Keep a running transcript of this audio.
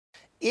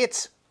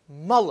It's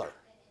Mueller,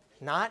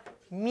 not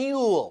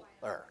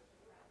Mueller.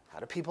 How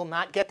do people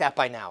not get that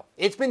by now?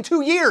 It's been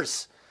 2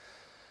 years.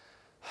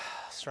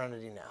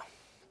 Serenity now.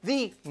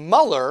 The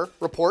Mueller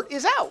report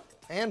is out.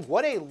 And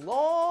what a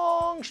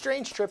long,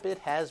 strange trip it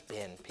has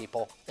been,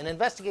 people. An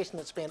investigation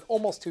that spanned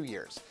almost 2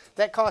 years.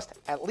 That cost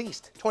at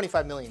least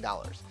 $25 million.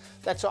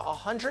 That saw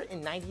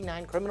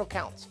 199 criminal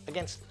counts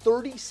against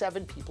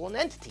 37 people and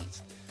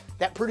entities.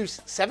 That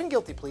produced 7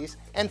 guilty pleas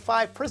and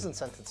 5 prison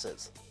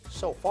sentences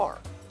so far.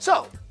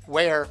 So,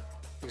 where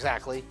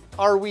exactly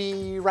are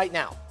we right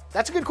now?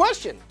 That's a good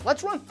question.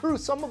 Let's run through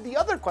some of the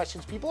other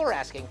questions people are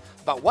asking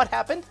about what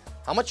happened,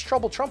 how much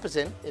trouble Trump is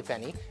in, if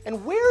any,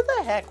 and where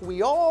the heck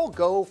we all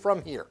go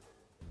from here.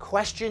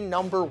 Question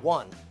number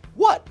 1.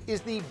 What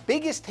is the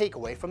biggest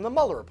takeaway from the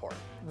Mueller report?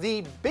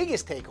 The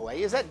biggest takeaway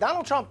is that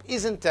Donald Trump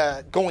isn't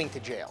going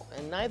to jail,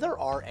 and neither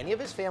are any of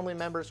his family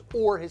members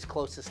or his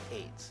closest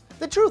aides.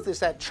 The truth is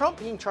that Trump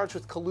being charged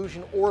with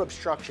collusion or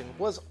obstruction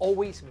was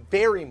always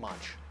very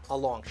much a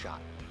long shot.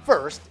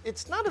 First,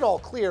 it's not at all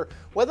clear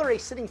whether a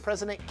sitting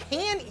president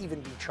can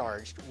even be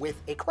charged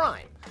with a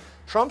crime.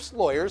 Trump's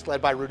lawyers,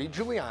 led by Rudy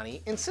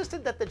Giuliani,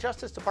 insisted that the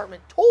Justice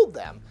Department told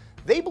them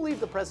they believed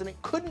the president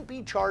couldn't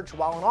be charged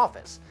while in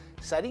office,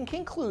 citing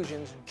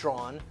conclusions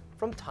drawn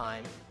from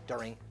time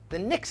during the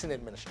Nixon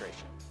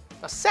administration.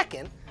 Now,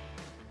 second,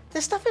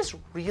 this stuff is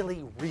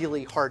really,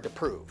 really hard to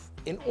prove.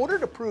 In order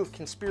to prove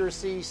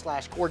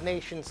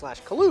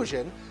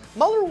conspiracy/coordination/collusion,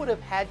 Mueller would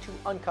have had to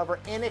uncover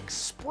an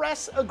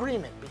express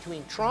agreement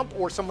between Trump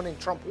or someone in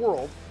Trump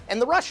world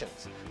and the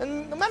Russians.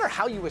 And no matter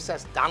how you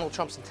assess Donald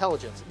Trump's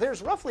intelligence,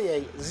 there's roughly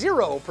a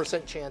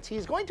 0% chance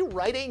he's going to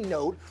write a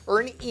note or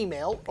an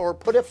email or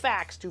put a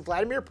fax to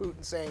Vladimir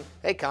Putin saying,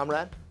 "Hey,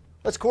 comrade,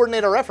 let's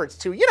coordinate our efforts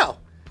to,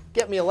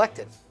 get me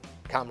elected,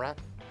 comrade."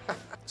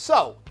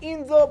 So,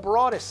 in the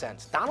broadest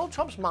sense, Donald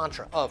Trump's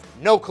mantra of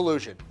no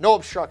collusion, no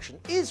obstruction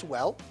is,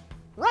 well,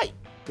 right.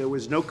 There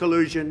was no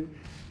collusion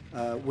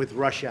with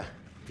Russia,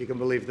 if you can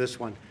believe this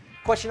one.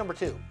 Question number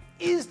 2.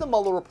 Is the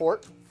Mueller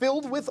report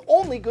filled with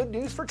only good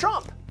news for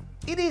Trump?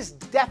 It is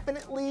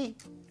definitely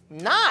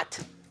not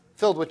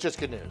filled with just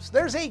good news.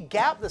 There's a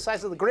gap the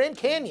size of the Grand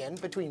Canyon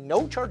between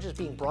no charges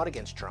being brought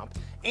against Trump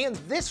and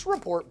this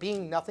report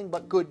being nothing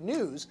but good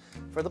news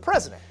for the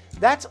president.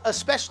 That's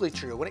especially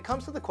true when it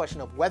comes to the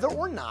question of whether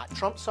or not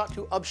Trump sought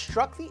to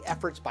obstruct the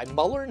efforts by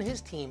Mueller and his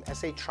team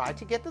as they tried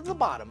to get to the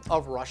bottom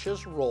of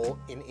Russia's role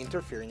in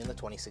interfering in the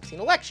 2016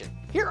 election.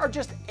 Here are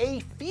just a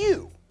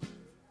few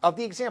of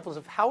the examples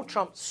of how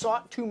Trump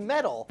sought to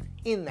meddle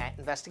in that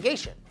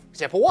investigation.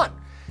 Example 1.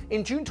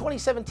 In June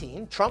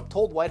 2017, Trump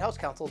told White House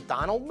counsel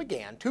Donald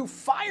McGahn to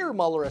fire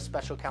Mueller as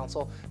special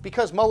counsel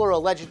because Mueller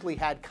allegedly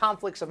had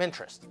conflicts of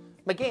interest.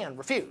 McGahn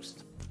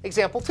refused.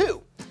 Example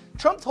 2.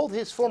 Trump told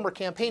his former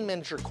campaign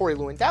manager Corey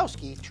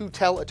Lewandowski to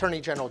tell Attorney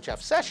General Jeff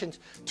Sessions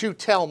to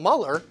tell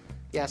Mueller,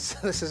 yes,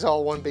 this is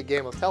all one big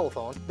game of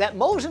telephone, that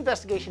Mueller's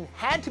investigation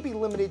had to be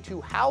limited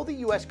to how the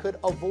U.S. could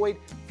avoid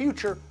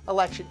future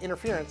election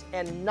interference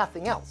and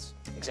nothing else.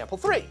 Example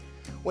 3.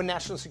 When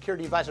National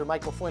Security Advisor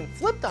Michael Flynn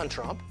flipped on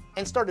Trump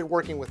and started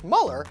working with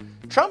Mueller,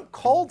 Trump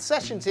called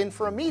Sessions in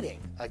for a meeting,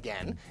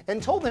 again,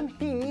 and told him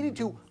he needed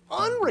to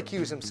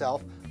unrecuse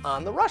himself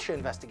on the Russia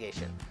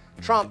investigation.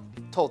 Trump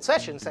told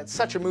Sessions that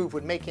such a move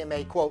would make him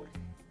a, quote,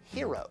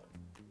 hero.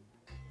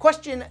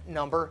 Question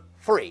number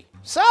 3.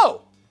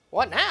 So,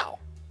 what now?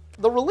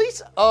 The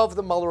release of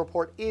the Mueller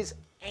report is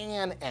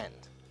an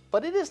end,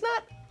 but it is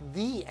not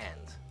the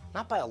end,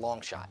 not by a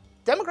long shot.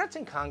 Democrats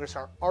in Congress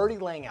are already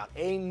laying out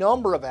a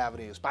number of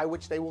avenues by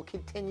which they will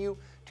continue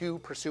to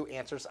pursue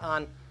answers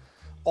on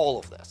all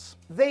of this.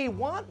 They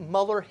want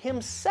Mueller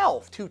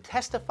himself to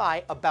testify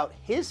about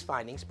his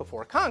findings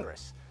before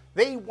Congress.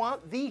 They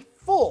want the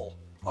full,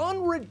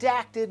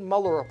 unredacted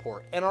Mueller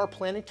report and are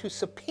planning to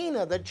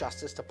subpoena the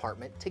Justice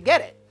Department to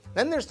get it.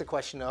 Then there's the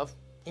question of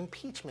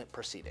impeachment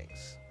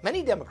proceedings.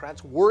 Many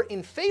Democrats were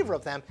in favor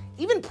of them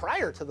even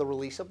prior to the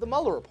release of the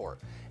Mueller report.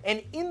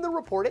 And in the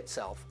report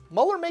itself,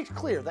 Mueller makes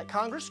clear that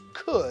Congress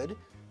could,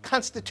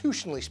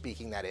 constitutionally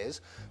speaking that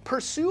is,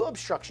 pursue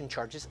obstruction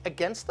charges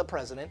against the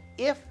president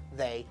if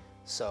they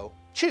so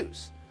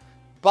choose.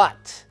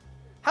 But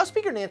House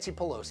Speaker Nancy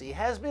Pelosi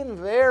has been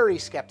very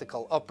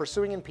skeptical of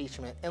pursuing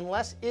impeachment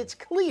unless it's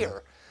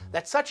clear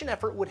that such an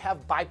effort would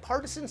have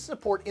bipartisan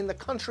support in the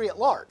country at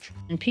large.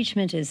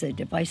 Impeachment is a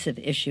divisive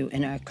issue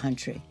in our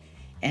country,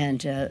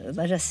 and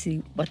let us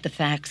see what the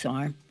facts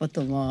are, what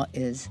the law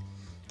is,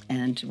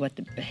 and what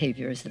the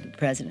behavior is of the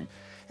president.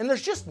 And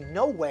there's just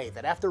no way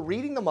that after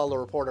reading the Mueller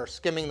report or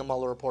skimming the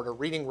Mueller report or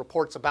reading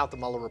reports about the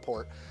Mueller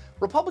report,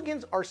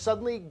 Republicans are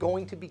suddenly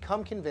going to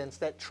become convinced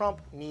that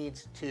Trump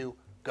needs to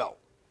go.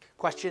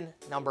 Question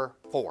number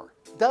 4.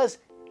 Does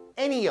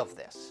any of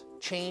this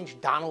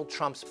change Donald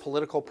Trump's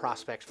political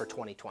prospects for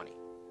 2020?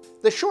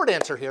 The short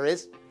answer here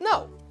is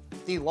no.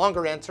 The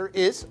longer answer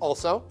is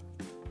also,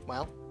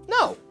 well,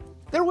 no.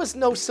 There was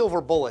no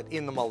silver bullet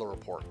in the Mueller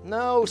report.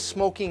 No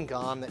smoking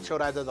gun that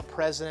showed either the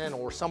president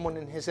or someone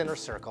in his inner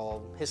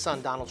circle, his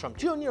son Donald Trump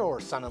Jr.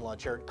 or son-in-law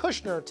Jared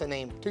Kushner, to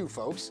name 2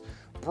 folks,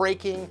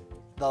 breaking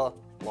the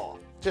law.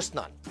 Just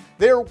none.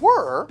 There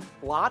were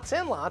lots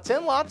and lots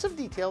and lots of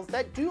details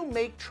that do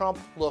make Trump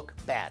look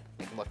bad.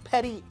 Make him look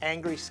petty,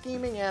 angry,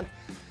 scheming, and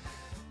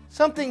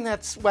something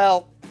that's,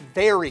 well,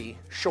 very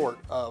short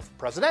of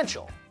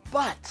presidential.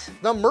 But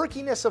the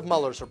murkiness of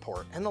Mueller's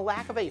report and the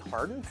lack of a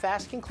hard and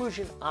fast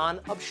conclusion on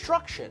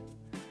obstruction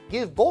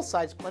give both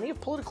sides plenty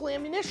of political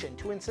ammunition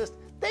to insist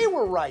they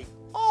were right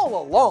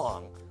all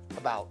along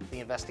about the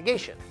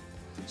investigation.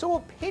 So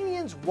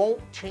opinions won't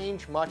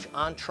change much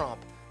on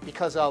Trump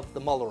because of the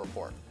Mueller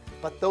report.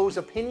 But those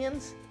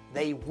opinions,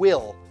 they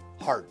will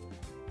harden.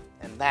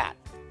 And that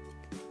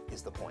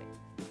is the point.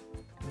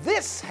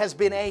 This has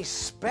been a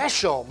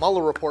special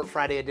Mueller Report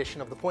Friday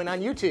edition of The Point on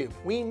YouTube.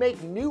 We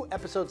make new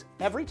episodes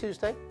every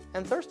Tuesday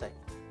and Thursday.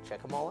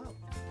 Check them all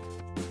out.